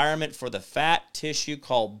healthy environment for the fat tissue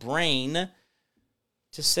called brain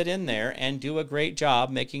to sit in there and do a great job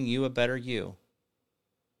making you a better you.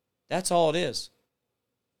 That's all it is.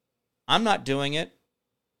 I'm not doing it.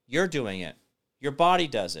 You're doing it. Your body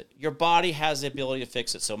does it. Your body has the ability to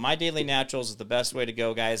fix it. So My Daily Naturals is the best way to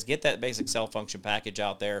go, guys. Get that basic cell function package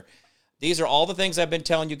out there. These are all the things I've been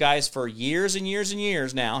telling you guys for years and years and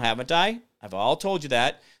years now, haven't I? I've all told you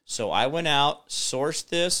that. So I went out, sourced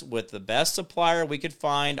this with the best supplier we could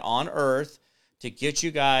find on earth to get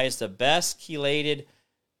you guys the best chelated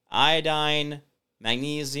iodine,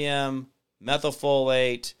 magnesium,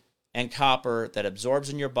 methylfolate, and copper that absorbs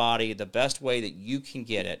in your body the best way that you can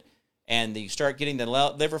get it. And you start getting the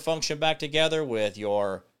liver function back together with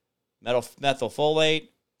your methylfolate.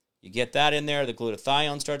 You get that in there. The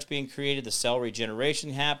glutathione starts being created. The cell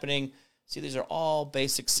regeneration happening. See, these are all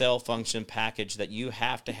basic cell function package that you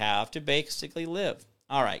have to basically live.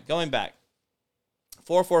 All right, going back.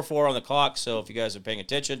 444 on the clock, so if you guys are paying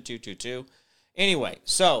attention, 222. Anyway,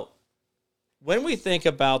 so when we think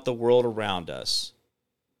about the world around us,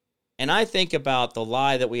 and I think about the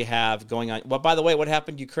lie that we have going on. Well, by the way, what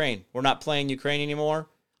happened to Ukraine? We're not playing Ukraine anymore.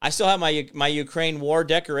 I still have my Ukraine war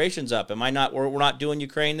decorations up. Am I not? We're not doing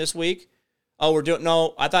Ukraine this week. Oh, we're doing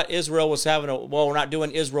no. I thought Israel was having a. Well, we're not doing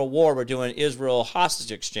Israel war. We're doing Israel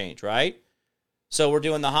hostage exchange, right? So we're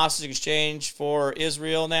doing the hostage exchange for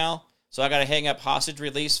Israel now. So I got to hang up hostage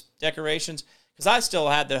release decorations because I still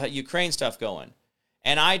had the Ukraine stuff going.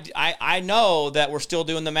 And I know that we're still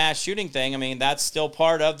doing the mass shooting thing. I mean, that's still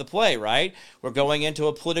part of the play, right? We're going into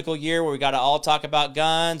a political year where we got to all talk about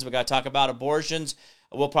guns. We got to talk about abortions.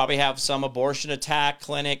 We'll probably have some abortion attack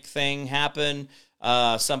clinic thing happen.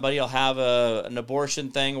 Somebody will have an abortion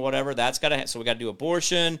thing or whatever. So we got to do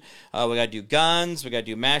abortion. We got to do guns. We got to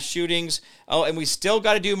do mass shootings. Oh, and we still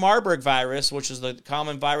got to do Marburg virus, which is the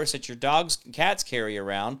common virus that your dogs and cats carry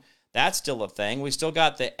around. That's still a thing. We still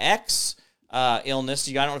got the X illness.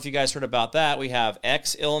 I don't know if you guys heard about that. We have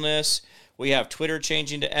X illness. We have Twitter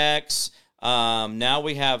changing to X. Now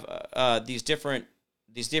we have these different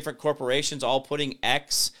corporations all putting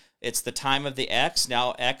X. It's the time of the X.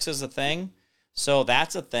 Now X is a thing. So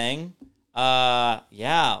that's a thing.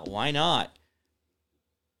 Yeah, why not?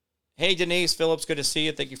 Hey, Denise Phillips, good to see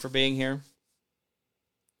you. Thank you for being here.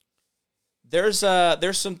 there's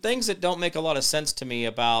some things that don't make a lot of sense to me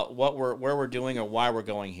about where we're doing or why we're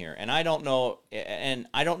going here. And I don't know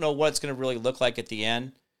what it's going to really look like at the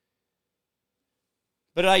end.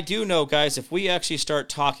 But I do know, guys, if we actually start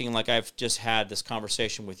talking like I've just had this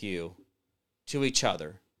conversation with you to each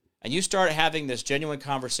other, and you start having this genuine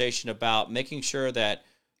conversation about making sure that,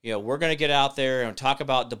 we're going to get out there and talk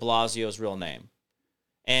about de Blasio's real name.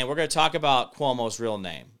 And we're going to talk about Cuomo's real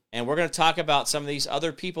name. And we're going to talk about some of these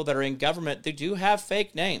other people that are in government that do have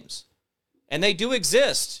fake names. And they do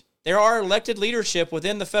exist. There are elected leadership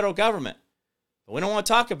within the federal government. But we don't want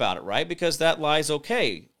to talk about it, right? Because that lie's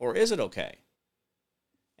okay. Or is it okay?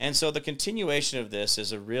 And so the continuation of this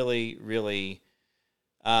is a really, really,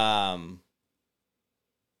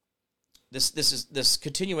 this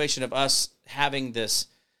continuation of us having these,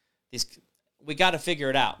 we got to figure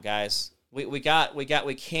it out, guys. We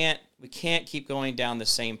can't keep going down the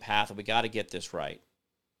same path. We got to get this right.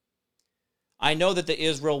 I know that the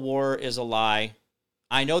Israel war is a lie.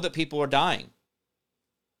 I know that people are dying.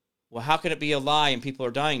 Well, how can it be a lie and people are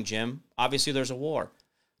dying, Jim? Obviously, there's a war.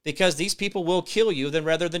 Because these people will kill you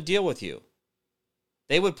rather than deal with you.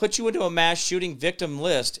 They would put you into a mass shooting victim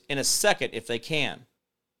list in a second if they can.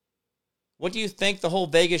 What do you think the whole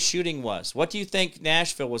Vegas shooting was? What do you think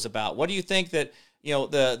Nashville was about? What do you think that,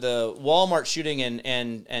 the Walmart shooting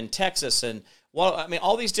in Texas and,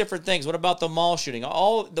 all these different things. What about the mall shooting?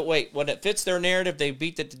 When it fits their narrative, they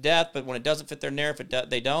beat it to death, but when it doesn't fit their narrative,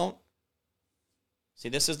 they don't. See,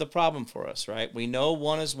 this is the problem for us, right? We know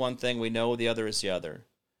one is one thing. We know the other is the other.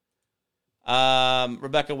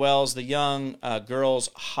 Rebecca Wells, the young girl's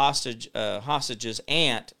hostage's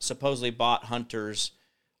aunt, supposedly bought Hunter's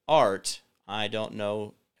art. I don't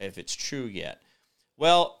know if it's true yet.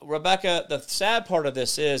 Well, Rebecca, the sad part of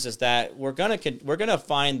this is that we're gonna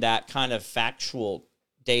find that kind of factual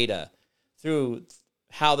data through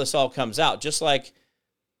how this all comes out. Just like,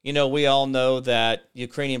 we all know that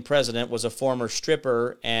Ukrainian president was a former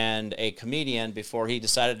stripper and a comedian before he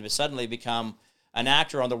decided to suddenly become an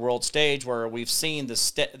actor on the world stage, where we've seen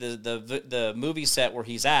the movie set where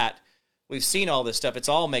he's at. We've seen all this stuff. It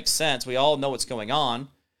all makes sense. We all know what's going on.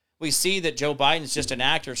 We see that Joe Biden's just an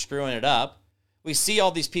actor screwing it up. We see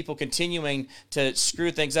all these people continuing to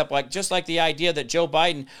screw things up, just like the idea that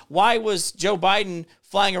why was Joe Biden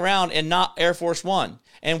flying around and not Air Force One?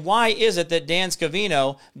 And why is it that Dan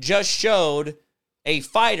Scavino just showed a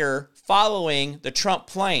fighter following the Trump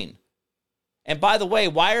plane? And by the way,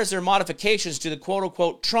 why is there modifications to the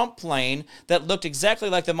quote-unquote Trump plane that looked exactly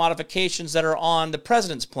like the modifications that are on the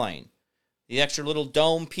president's plane? The extra little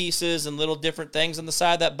dome pieces and little different things on the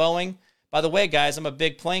side of that Boeing. By the way, guys, I'm a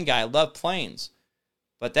big plane guy. I love planes.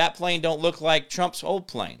 But that plane don't look like Trump's old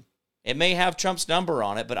plane. It may have Trump's number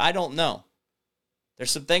on it, but I don't know.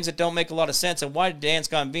 There's some things that don't make a lot of sense. And why did Dan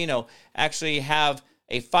Scavino actually have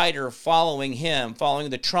a fighter following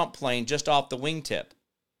the Trump plane just off the wingtip?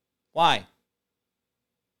 Why?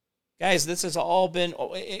 Guys, this has all been,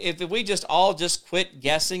 if we just quit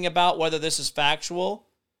guessing about whether this is factual,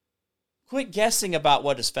 quit guessing about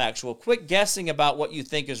what is factual, quit guessing about what you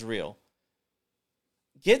think is real.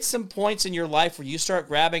 Get some points in your life where you start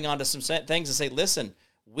grabbing onto some things and say, listen,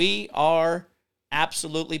 we are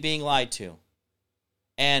absolutely being lied to.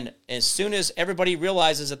 And as soon as everybody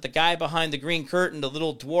realizes that the guy behind the green curtain, the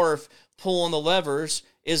little dwarf pulling the levers,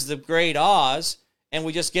 is the great Oz, and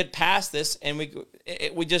we just get past this and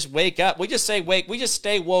we just wake up. We just say wake. We just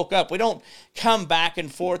stay woke up. We don't come back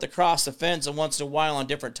and forth across the fence and once in a while on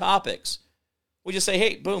different topics. We just say,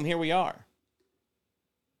 hey, boom, here we are.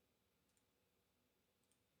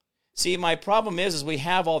 See, my problem is we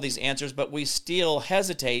have all these answers, but we still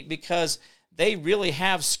hesitate because they really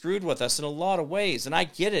have screwed with us in a lot of ways. And I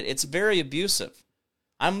get it. It's very abusive.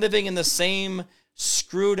 I'm living in the same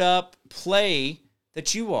screwed up play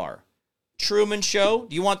that you are. Truman Show?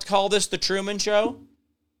 Do you want to call this the Truman Show?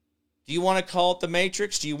 Do you want to call it the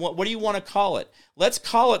Matrix? What do you want to call it? Let's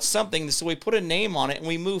call it something so we put a name on it and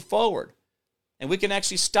we move forward. And we can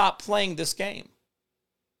actually stop playing this game.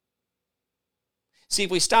 See, if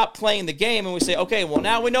we stop playing the game and we say, okay, well,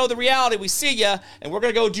 now we know the reality. We see ya, and we're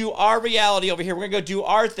going to go do our reality over here. We're going to go do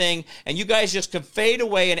our thing, and you guys just can fade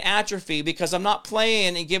away and atrophy because I'm not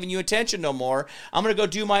playing and giving you attention no more. I'm going to go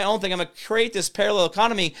do my own thing. I'm going to create this parallel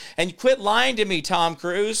economy, and quit lying to me, Tom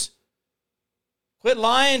Cruise. Quit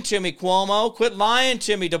lying to me, Cuomo. Quit lying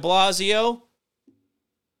to me, de Blasio.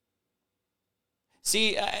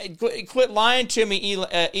 See, quit lying to me,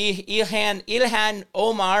 Ilhan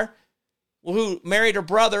Omar, who married her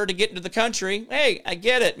brother to get into the country. Hey, I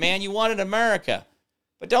get it, man. You wanted America.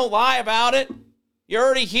 But don't lie about it. You're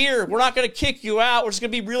already here. We're not going to kick you out. We're just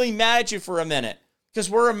going to be really mad at you for a minute because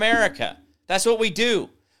we're America. That's what we do.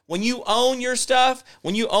 When you own your stuff,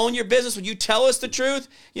 when you own your business, when you tell us the truth,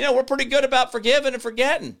 we're pretty good about forgiving and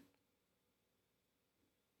forgetting.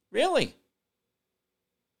 Really?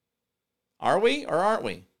 Are we or aren't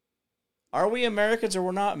we? Are we Americans or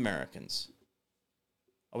we're not Americans?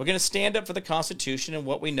 Are we going to stand up for the Constitution and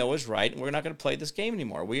what we know is right, and we're not going to play this game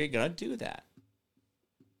anymore? We are going to do that.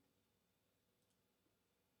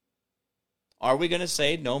 Are we going to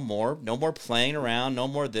say no more playing around, no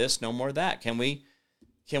more this, no more that? Can we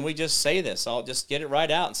just say this? I'll just get it right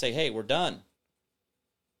out and say, hey, we're done.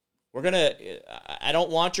 I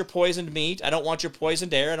don't want your poisoned meat. I don't want your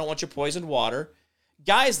poisoned air. I don't want your poisoned water.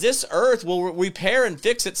 Guys, this earth will repair and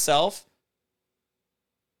fix itself.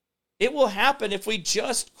 It will happen if we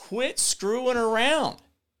just quit screwing around.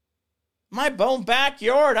 My own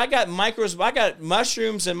backyard, I got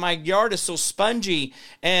mushrooms, and my yard is so spongy,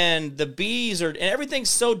 and the bees and everything's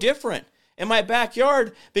so different in my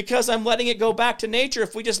backyard because I'm letting it go back to nature.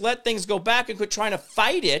 If we just let things go back and quit trying to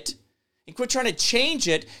fight it, and quit trying to change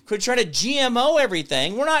it, quit trying to GMO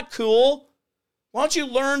everything, we're not cool. Why don't you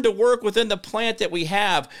learn to work within the plant that we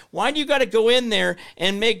have? Why do you got to go in there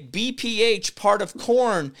and make BPH part of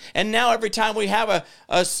corn? And now every time we have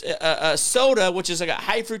a soda, which is like a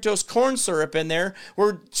high fructose corn syrup in there,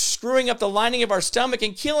 we're screwing up the lining of our stomach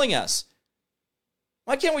and killing us.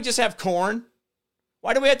 Why can't we just have corn?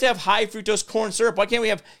 Why do we have to have high fructose corn syrup? Why can't we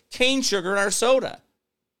have cane sugar in our soda?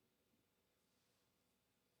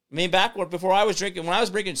 I mean, when I was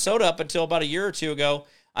drinking soda up until about a year or two ago,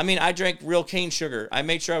 I drank real cane sugar. I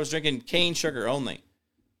made sure I was drinking cane sugar only.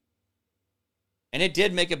 And it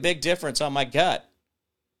did make a big difference on my gut.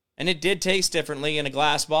 And it did taste differently in a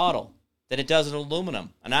glass bottle than it does in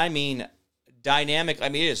aluminum. And I mean dynamic.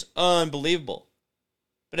 It is unbelievable.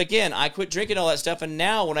 But again, I quit drinking all that stuff. And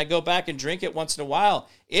now when I go back and drink it once in a while,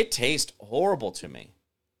 it tastes horrible to me.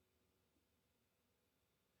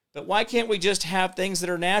 But why can't we just have things that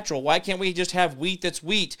are natural? Why can't we just have wheat that's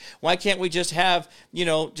wheat? Why can't we just have,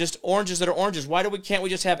 just oranges that are oranges? Can't we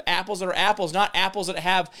just have apples that are apples, not apples that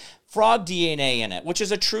have frog DNA in it, which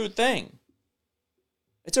is a true thing.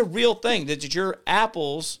 It's a real thing that your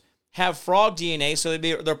apples have frog DNA so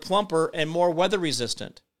they're plumper and more weather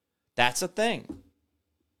resistant. That's a thing.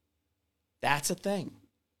 That's a thing.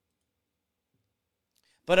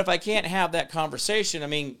 But if I can't have that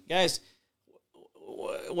conversation, guys,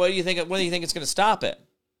 what do you think it's going to stop it?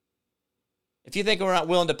 If you think we're not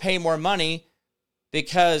willing to pay more money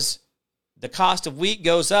because the cost of wheat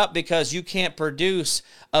goes up because you can't produce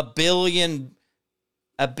a billion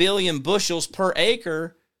bushels per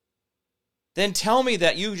acre, then tell me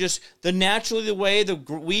that the way the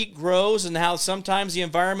wheat grows and how sometimes the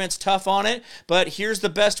environment's tough on it, but here's the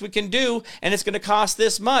best we can do, and it's going to cost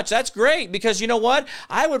this much. That's great, because you know what?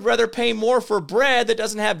 I would rather pay more for bread that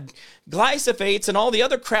doesn't have glyphosates and all the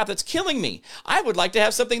other crap that's killing me. I would like to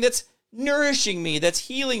have something that's nourishing me, that's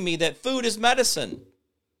healing me, that food is medicine.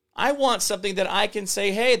 I want something that I can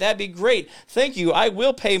say, hey, that'd be great. Thank you. I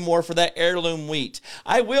will pay more for that heirloom wheat.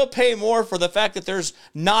 I will pay more for the fact that there's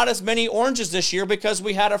not as many oranges this year because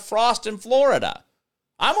we had a frost in Florida.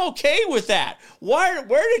 I'm okay with that. Where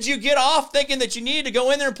did you get off thinking that you needed to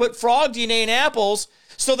go in there and put frog DNA in apples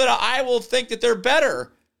so that I will think that they're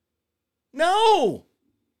better? No.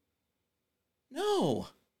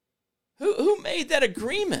 Who made that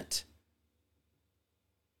agreement?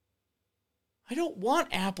 I don't want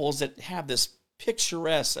apples that have this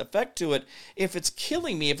picturesque effect to it if it's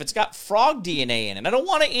killing me, if it's got frog DNA in it. I don't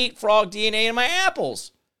want to eat frog DNA in my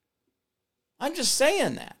apples. I'm just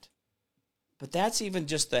saying that. But that's even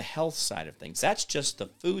just the health side of things. That's just the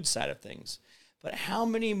food side of things. But how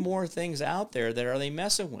many more things out there that are they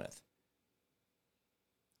messing with?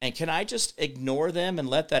 And can I just ignore them and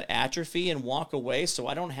let that atrophy and walk away so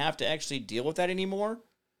I don't have to actually deal with that anymore?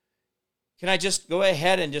 Can I just go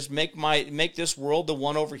ahead and just make this world the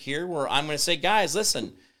one over here where I'm going to say, guys,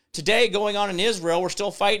 listen, today going on in Israel, we're still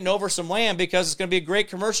fighting over some land because it's going to be a great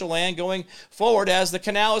commercial land going forward as the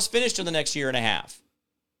canal is finished in the next year and a half.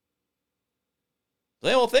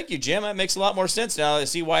 Well, thank you, Jim. That makes a lot more sense now to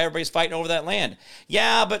see why everybody's fighting over that land.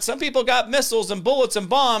 Yeah, but some people got missiles and bullets and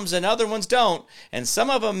bombs and other ones don't. And some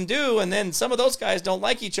of them do, and then some of those guys don't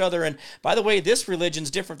like each other. And by the way, this religion's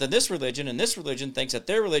different than this religion, and this religion thinks that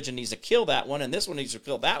their religion needs to kill that one, and this one needs to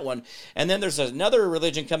kill that one. And then there's another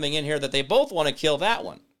religion coming in here that they both want to kill that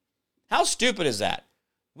one. How stupid is that?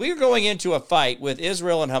 We're going into a fight with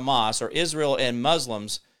Israel and Hamas, or Israel and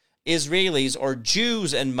Muslims, Israelis, or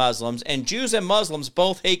Jews and Muslims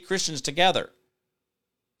both hate Christians together.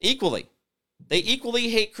 Equally. They equally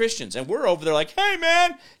hate Christians. And we're over there like, hey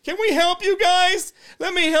man, can we help you guys?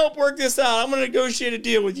 Let me help work this out. I'm going to negotiate a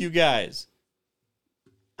deal with you guys.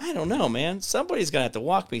 I don't know, man. Somebody's going to have to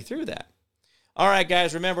walk me through that. All right,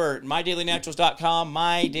 guys, remember, MyDailyNaturals.com,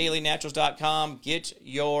 MyDailyNaturals.com. Get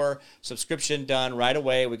your subscription done right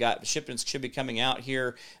away. We got shipments should be coming out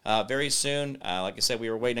here very soon. Like I said, we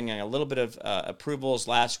were waiting on a little bit of approvals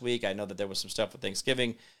last week. I know that there was some stuff with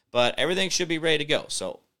Thanksgiving, but everything should be ready to go.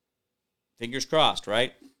 So fingers crossed,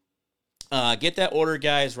 right? Get that order,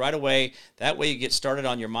 guys, right away. That way you get started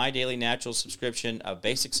on your My Daily Naturals subscription of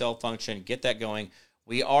basic cell function. Get that going.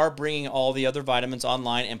 We are bringing all the other vitamins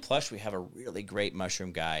online, and plus we have a really great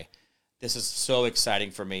mushroom guy. This is so exciting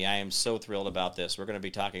for me. I am so thrilled about this. We're going to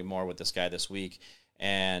be talking more with this guy this week,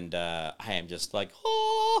 and I am just like,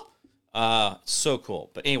 oh, so cool.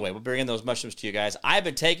 But anyway, we're bringing those mushrooms to you guys. I've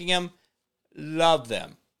been taking them, love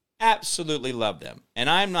them, absolutely love them, and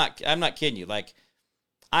I'm not kidding you. Like,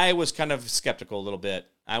 I was kind of skeptical a little bit.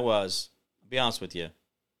 I'll be honest with you.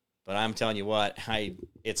 But I'm telling you what,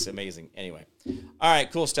 it's amazing. Anyway, all right,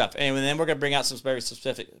 cool stuff. Anyway, then we're going to bring out some very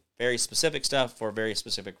specific stuff for very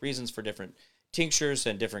specific reasons for different tinctures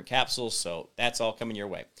and different capsules. So that's all coming your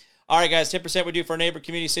way. All right, guys, 10% we do for our neighbor,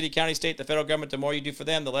 community, city, county, state, the federal government. The more you do for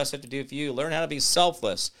them, the less they have to do for you. Learn how to be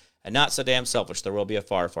selfless and not so damn selfish. There will be a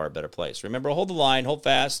far, far better place. Remember, hold the line, hold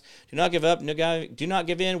fast. Do not give up. Do not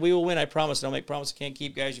give in. We will win, I promise. Don't make promises I can't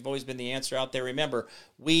keep, guys. You've always been the answer out there. Remember,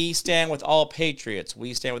 we stand with all patriots.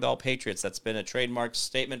 We stand with all patriots. That's been a trademark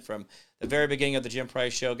statement from the very beginning of the Jim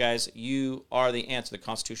Price Show, guys. You are the answer. The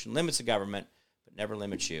Constitution limits the government, but never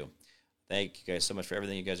limits you. Thank you guys so much for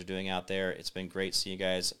everything you guys are doing out there. It's been great seeing you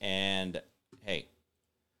guys. And, hey,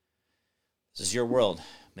 this is your world.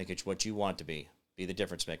 Make it what you want it to be. Be the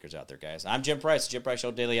difference makers out there, guys. I'm Jim Price, Jim Price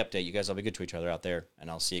Show Daily Update. You guys all be good to each other out there,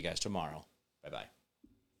 and I'll see you guys tomorrow. Bye-bye.